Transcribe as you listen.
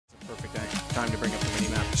time to bring up the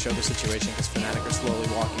minimap to show the situation because Fnatic are slowly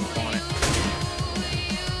walking upon it.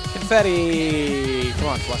 Confetti! Come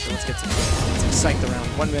on, Flusha, let's get some kills. Let's excite the round.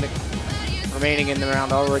 1 minute remaining in the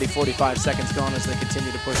round, already 45 seconds gone as they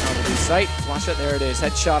continue to push on the B site. Flusha, there it is.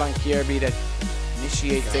 Headshot on Kierby to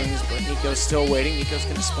initiate things, but Nico's still waiting. Nico's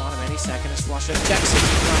going to spawn him any second as Flusha checks it.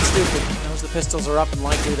 He's not stupid. He knows the pistols are up and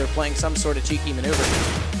likely they're playing some sort of cheeky maneuver.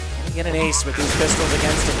 Gonna get an ace with these pistols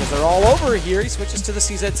against him because they're all over here. He switches to the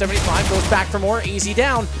CZ75, goes back for more, easy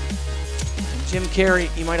down. And Jim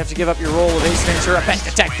Carrey, you might have to give up your role of Ace Ventura pet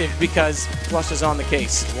detective because Flusha's on the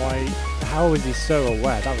case. Why? How is he so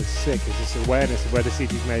aware? That was sick. It's just awareness of where the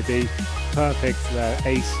CTs may be. Perfect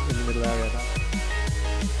ace in the middle area.